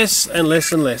you less and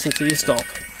less and less until you stop.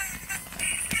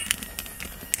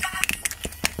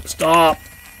 Stop.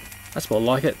 That's more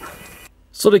like it.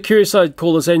 Sort of curious I'd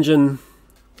call this engine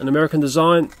an American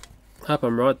design. Hope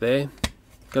I'm right there.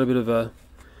 Got a bit of a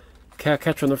cow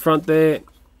catcher on the front there.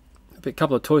 A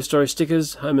couple of Toy Story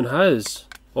stickers, home and hose.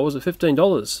 What was it,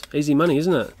 $15? Easy money,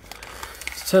 isn't it?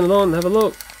 Let's turn it on and have a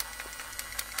look.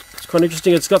 It's quite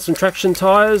interesting. It's got some traction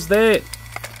tyres there.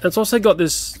 And it's also got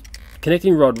this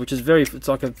connecting rod, which is it's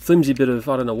like a flimsy bit of,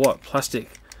 I don't know what, plastic.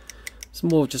 It's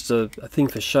more just a thing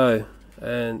for show.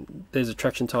 And there's the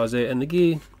traction tyres there and the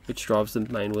gear, which drives the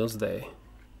main wheels there.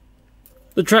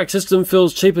 The track system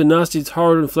feels cheap and nasty. It's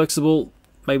horrid and flexible.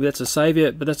 Maybe that's a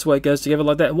saviour, but that's the way it goes together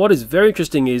like that. And what is very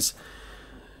interesting is,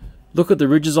 look at the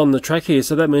ridges on the track here.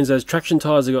 So that means those traction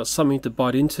tyres have got something to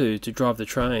bite into to drive the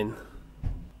train.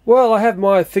 Well, I have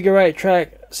my figure 8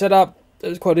 track set up. It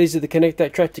was quite easy to connect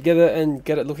that track together and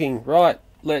get it looking right.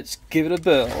 Let's give it a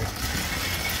whirl.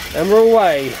 And we're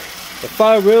away. The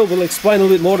fire wheel will explain a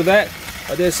little bit more to that,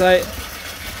 I dare say.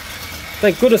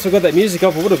 Thank goodness I got that music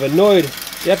off. I would have annoyed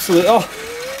the absolute... Oh!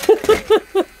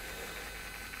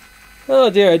 Oh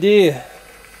dear, oh dear. You know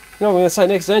what I'm going to say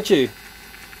next, don't you?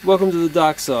 Welcome to the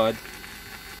dark side.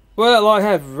 Well, I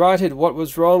have righted what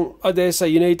was wrong. I dare say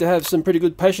you need to have some pretty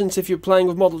good patience if you're playing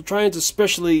with model trains,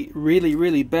 especially really,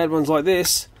 really bad ones like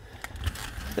this.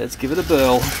 Let's give it a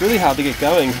whirl. It's really hard to get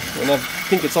going, and I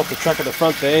think it's off the track at the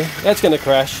front there. That's going to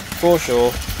crash, for sure.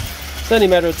 It's only a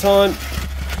matter of time.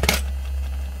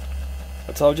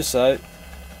 I told you so.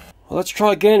 Well, let's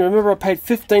try again. Remember I paid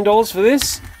 $15 for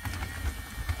this?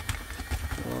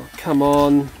 Oh, come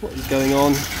on. What is going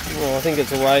on? Oh, I think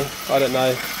it's away. I don't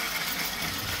know.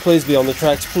 Please be on the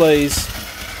tracks, please.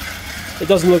 It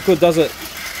doesn't look good, does it?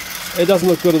 It doesn't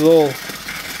look good at all.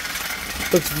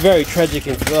 Looks very tragic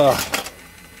and...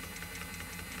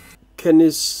 Can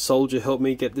this soldier help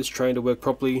me get this train to work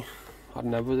properly? I don't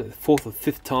know, was it the 4th or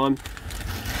 5th time?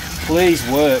 Please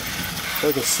work, so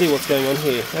we can see what's going on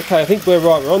here. Okay, I think we're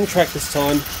right. We're on track this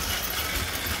time.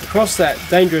 Across that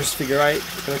dangerous figure 8.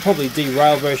 And I'll probably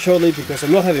derail very shortly because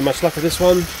I'm not having much luck with this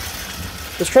one.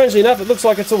 But strangely enough, it looks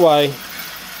like it's away.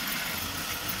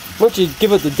 Once you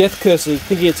give it the death cursor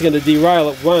thinking it's going to derail,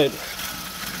 it won't.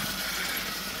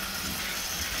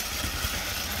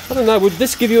 I don't know, would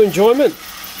this give you enjoyment?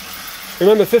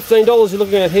 Remember, $15 you're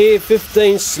looking at here,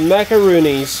 15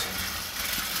 smackaroonies.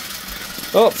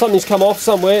 Oh, something's come off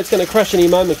somewhere. It's going to crash any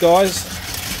moment, guys.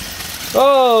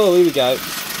 Oh, here we go.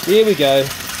 Here we go.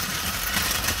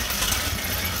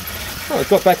 Oh, it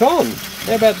got back on.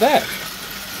 How about that?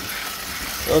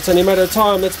 Well, it's only a matter of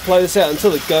time. Let's play this out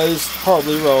until it goes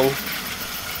horribly wrong.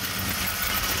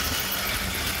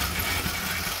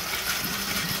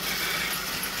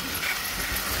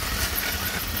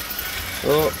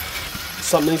 Oh,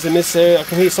 something's amiss there. I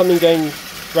can hear something going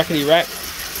rackety-rack.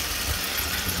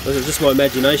 Or is it just my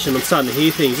imagination? I'm starting to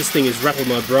hear things. This thing has rattled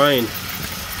my brain.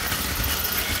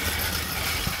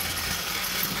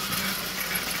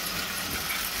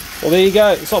 Well, there you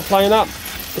go. It's not playing up.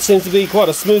 It seems to be quite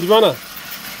a smooth runner.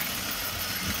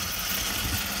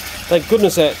 Thank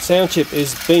goodness that sound chip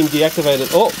is being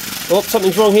deactivated. Oh,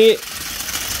 something's wrong here.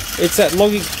 It's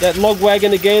that log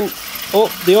wagon again. Oh,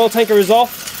 the oil tanker is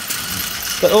off.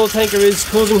 The oil tanker is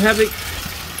causing havoc.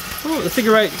 Oh, the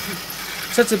figure 8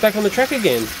 sets it back on the track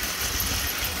again.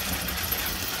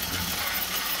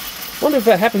 Wonder if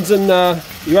that happens in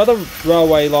your other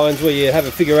railway lines where you have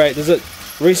a figure 8. Does it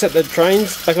reset the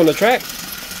trains back on the track?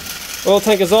 Oil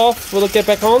tanker's off. Will it get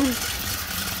back on?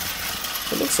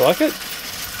 It looks like it.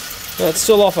 No, it's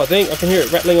still off, I think. I can hear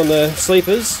it rattling on the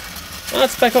sleepers. Ah,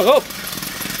 it's back on. Oh!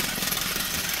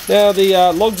 Now the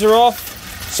logs are off.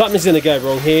 Something's going to go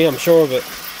wrong here, I'm sure of it.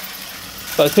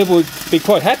 Those people would be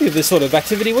quite happy with this sort of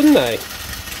activity, wouldn't they?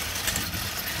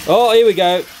 Oh, here we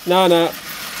go. No.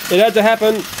 It had to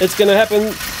happen. It's going to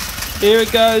happen. Here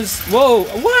it goes. Whoa,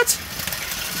 what?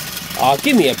 Oh,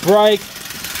 give me a break.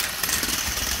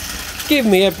 Give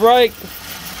me a break.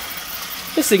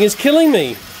 This thing is killing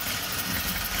me.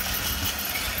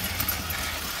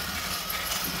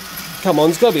 Come on,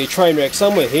 there's got to be a train wreck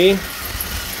somewhere here.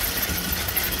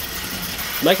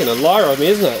 Making a liar of me,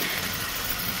 isn't it? I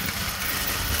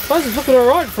suppose it's looking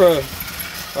alright for a,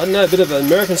 I don't know, a bit of an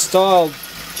American style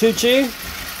choo-choo,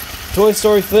 Toy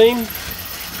Story theme.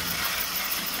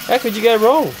 How could you go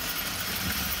wrong?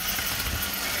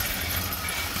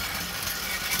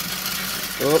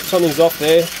 Oh, something's off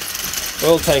there.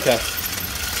 Oil tanker.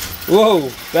 Whoa,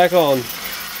 back on.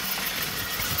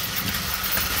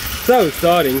 So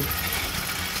exciting.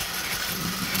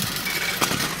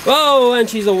 Oh, and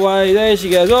she's away. There she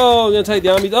goes. Oh, I'm going to take the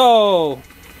army. Oh,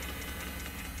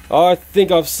 I think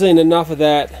I've seen enough of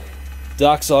that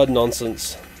dark side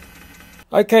nonsense.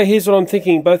 Okay, here's what I'm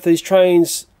thinking. Both these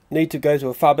trains need to go to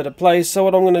a far better place. So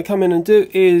what I'm going to come in and do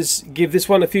is give this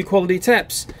one a few quality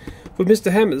taps with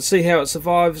Mr. Hammer to see how it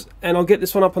survives. And I'll get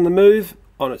this one up on the move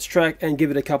on its track and give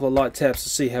it a couple of light taps to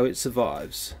see how it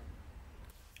survives.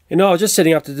 You know, I was just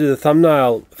setting up to do the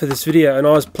thumbnail for this video, and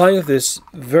I was playing with this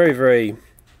very, very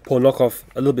poor knockoff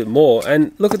a little bit more,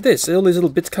 and look at this, all these little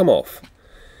bits come off.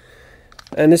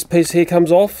 And this piece here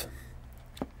comes off.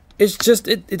 It's just,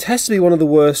 it has to be one of the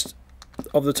worst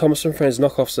of the Tomas and Friends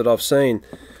knockoffs that I've seen,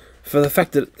 for the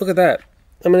fact that, look at that.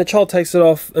 I mean, a child takes it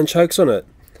off and chokes on it.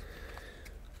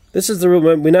 This is the real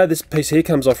moment. We know this piece here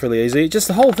comes off really easy. Just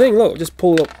the whole thing, look, just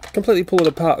pull it up, completely pull it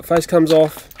apart. Face comes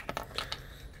off.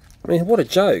 I mean, what a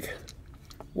joke.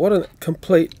 What a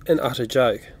complete and utter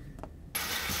joke.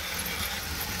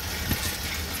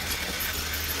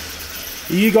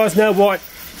 You guys know what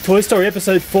Toy Story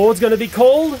Episode 4 is going to be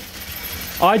called?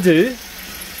 I do.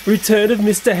 Return of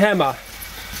Mr. Hammer.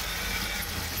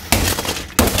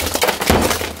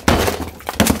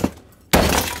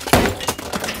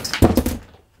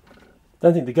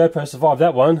 Don't think the GoPro survived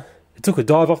that one. It took a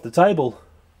dive off the table.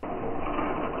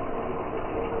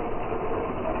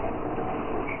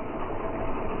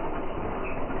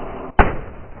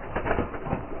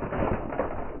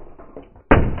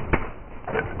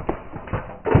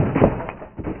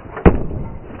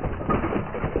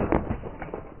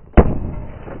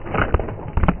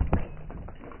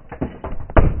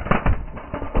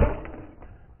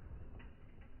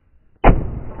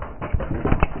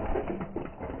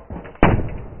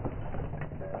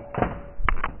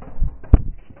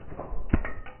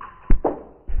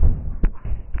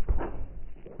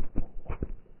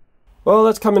 Well,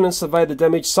 let's come in and survey the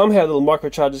damage. Somehow the little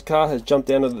microcharger's car has jumped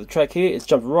down onto the track here. It's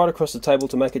jumped right across the table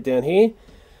to make it down here.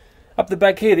 Up the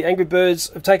back here, the Angry Birds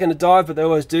have taken a dive, but they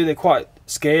always do. They're quite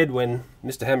scared when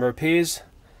Mr. Hammer appears.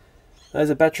 There's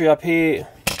a battery up here.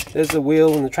 There's the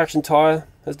wheel, and the traction tyre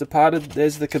has departed.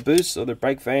 There's the caboose, or the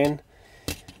brake van,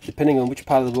 depending on which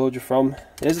part of the world you're from.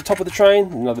 There's the top of the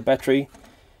train, another battery.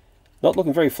 Not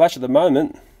looking very flash at the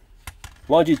moment.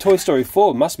 Mind you, Toy Story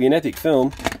 4 must be an epic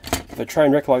film. A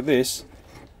train wreck like this.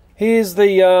 Here's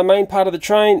the main part of the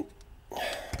train.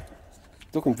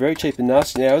 Looking very cheap and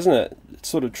nasty now, isn't it? It's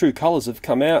sort of true colours have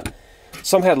come out.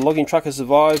 Somehow the logging truck has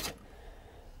survived.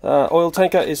 Oil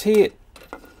tanker is here.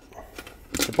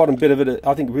 The bottom bit of it,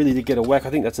 I think, really did get a whack.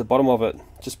 I think that's the bottom of it,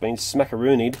 just been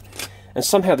smackaroonied. And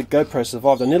somehow the GoPro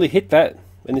survived. I nearly hit that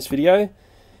in this video.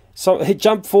 So it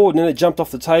jumped forward and then it jumped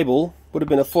off the table. Would have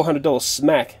been a $400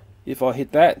 smack if I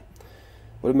hit that.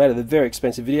 Would have made it a very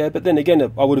expensive video, but then again,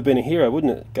 I would have been a hero,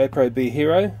 wouldn't it? GoPro be a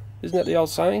hero, isn't that the old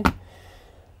saying?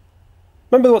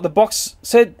 Remember what the box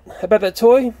said about that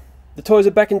toy? The toys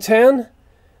are back in town?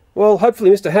 Well,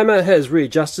 hopefully Mr. Hammer has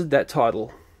readjusted that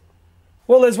title.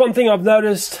 Well, there's one thing I've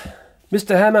noticed.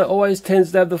 Mr. Hammer always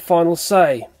tends to have the final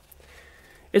say.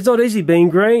 It's not easy being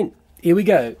green. Here we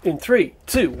go, in 3,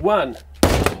 2, 1.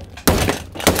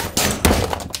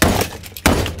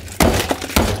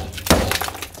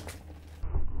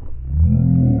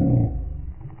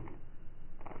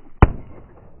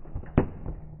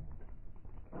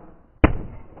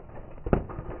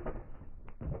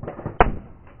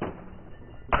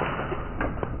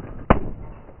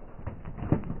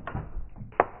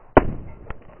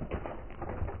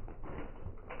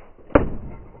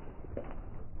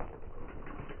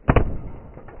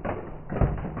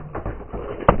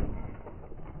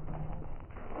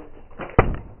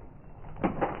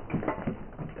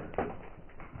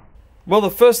 Well, the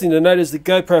first thing to note is the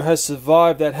GoPro has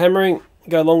survived that hammering.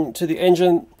 Go along to the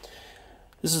engine.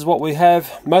 This is what we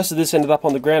have. Most of this ended up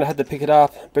on the ground. I had to pick it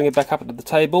up, bring it back up to the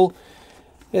table.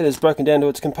 It is broken down to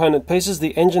its component pieces.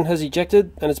 The engine has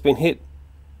ejected and it's been hit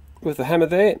with the hammer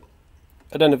there.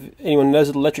 I don't know if anyone knows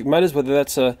electric motors, whether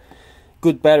that's a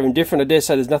good, bad or indifferent. I dare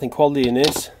say there's nothing quality in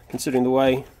this, considering the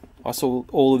way I saw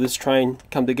all of this train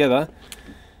come together.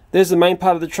 There's the main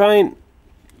part of the train.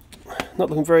 Not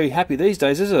looking very happy these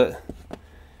days, is it?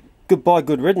 Goodbye,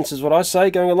 good riddance is what I say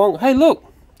going along. Hey look,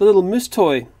 the little moose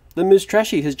toy, the moose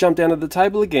trashy has jumped down to the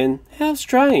table again. How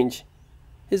strange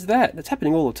is that? It's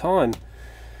happening all the time.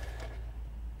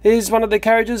 Here's one of the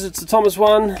carriages, it's the Tomas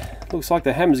one. Looks like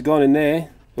the hammer's gone in there,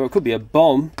 or it could be a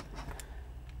bomb.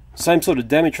 Same sort of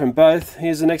damage from both.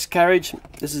 Here's the next carriage.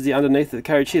 This is the underneath of the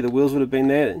carriage here. The wheels would have been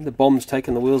there. The bomb's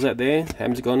taken the wheels out there.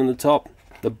 Hammer's gone in the top.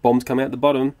 The bomb's come out the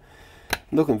bottom.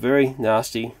 Looking very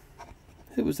nasty.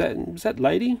 Who was that? Was that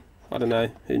lady? I don't know.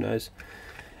 Who knows?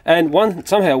 And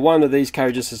somehow one of these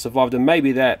carriages has survived, and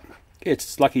maybe that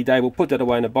it's lucky day. We'll put that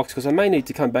away in a box because I may need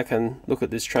to come back and look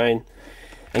at this train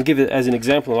and give it as an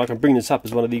example. And I can bring this up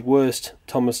as one of the worst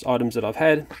Tomas items that I've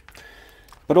had.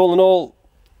 But all in all,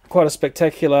 quite a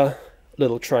spectacular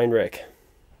little train wreck.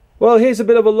 Well, here's a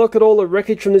bit of a look at all the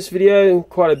wreckage from this video.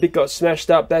 Quite a bit got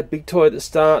smashed up. That big toy at the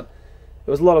start.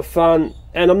 It was a lot of fun.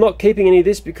 And I'm not keeping any of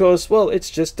this because, well, it's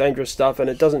just dangerous stuff and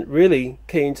it doesn't really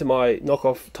key into my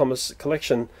knockoff Tomas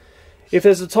collection. If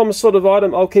there's a Tomas sort of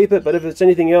item, I'll keep it, but if it's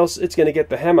anything else, it's going to get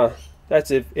the hammer.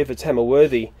 That's if it's hammer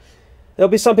worthy. There'll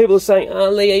be some people saying, "Oh,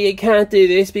 Leo, you can't do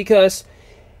this because,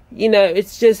 you know,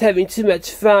 it's just having too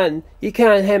much fun. You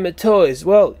can't hammer toys."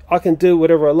 Well, I can do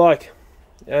whatever I like,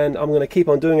 and I'm going to keep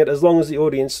on doing it as long as the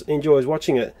audience enjoys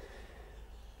watching it.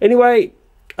 Anyway,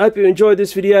 I hope you enjoyed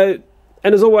this video,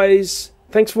 and as always,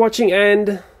 thanks for watching,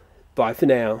 and bye for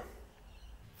now.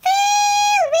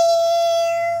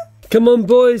 Come on,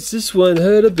 boys, this one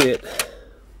hurt a bit.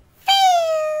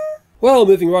 Well,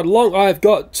 moving right along, I've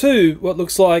got two what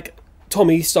looks like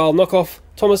Tomy style knockoff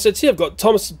Tomas sets here. I've got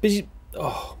Tomas busy.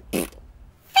 Oh. And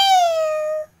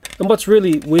what's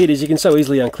really weird is you can so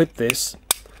easily unclip this,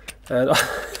 and I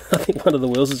think one of the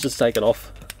wheels has just taken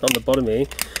off on the bottom here.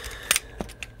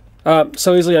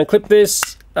 So easily unclip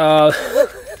this.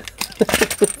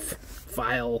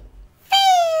 Fail.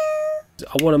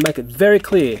 I want to make it very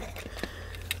clear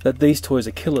that these toys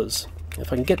are killers.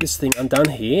 If I can get this thing undone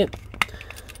here,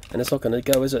 and it's not going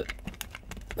to go, is it?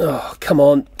 Oh, come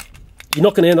on. You're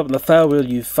not going to end up in the fail wheel,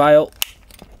 you fail.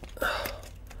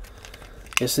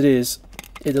 Yes, it is.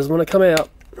 It doesn't want to come out.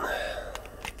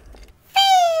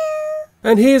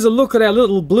 And here's a look at our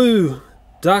little blue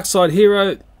dark side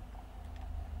hero.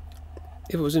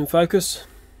 If it was in focus.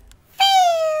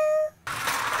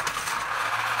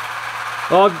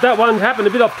 Oh, that one happened a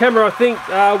bit off camera, I think.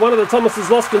 One of the Tomases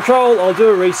lost control. I'll do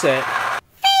a reset.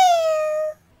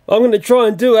 I'm going to try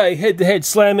and do a head-to-head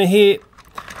slammer here.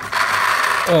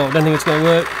 Oh, I don't think it's going to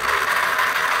work.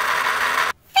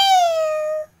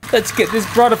 Let's get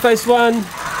this brighter face one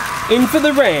in for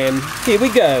the ram. Here we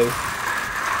go.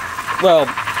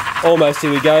 Well, almost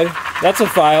here we go. That's a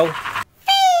fail.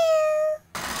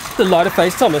 The lighter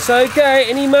face Tomas. Okay,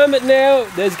 any moment now,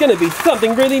 there's going to be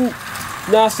something really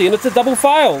nasty, and it's a double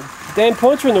fail. Damn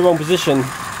points are in the wrong position.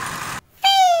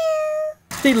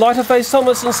 The lighter face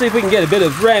Tomas, and see if we can get a bit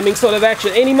of ramming sort of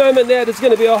action. Any moment now, there's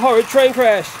going to be a horrid train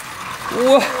crash.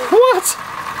 What?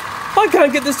 I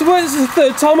can't get this to work. This is the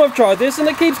third time I've tried this, and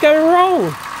it keeps going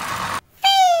wrong.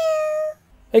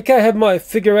 Okay, I have my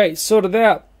figure eight sorted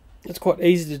out. It's quite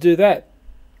easy to do that.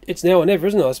 It's now or never,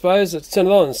 isn't it, I suppose? Let's turn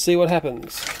it on and see what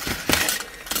happens.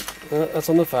 That's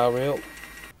on the fail reel.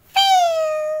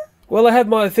 Well, I had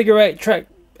my figure eight track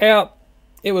out.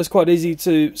 It was quite easy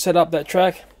to set up that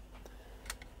track.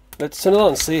 Let's turn it on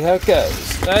and see how it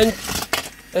goes. And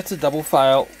that's a double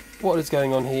fail. What is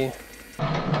going on here?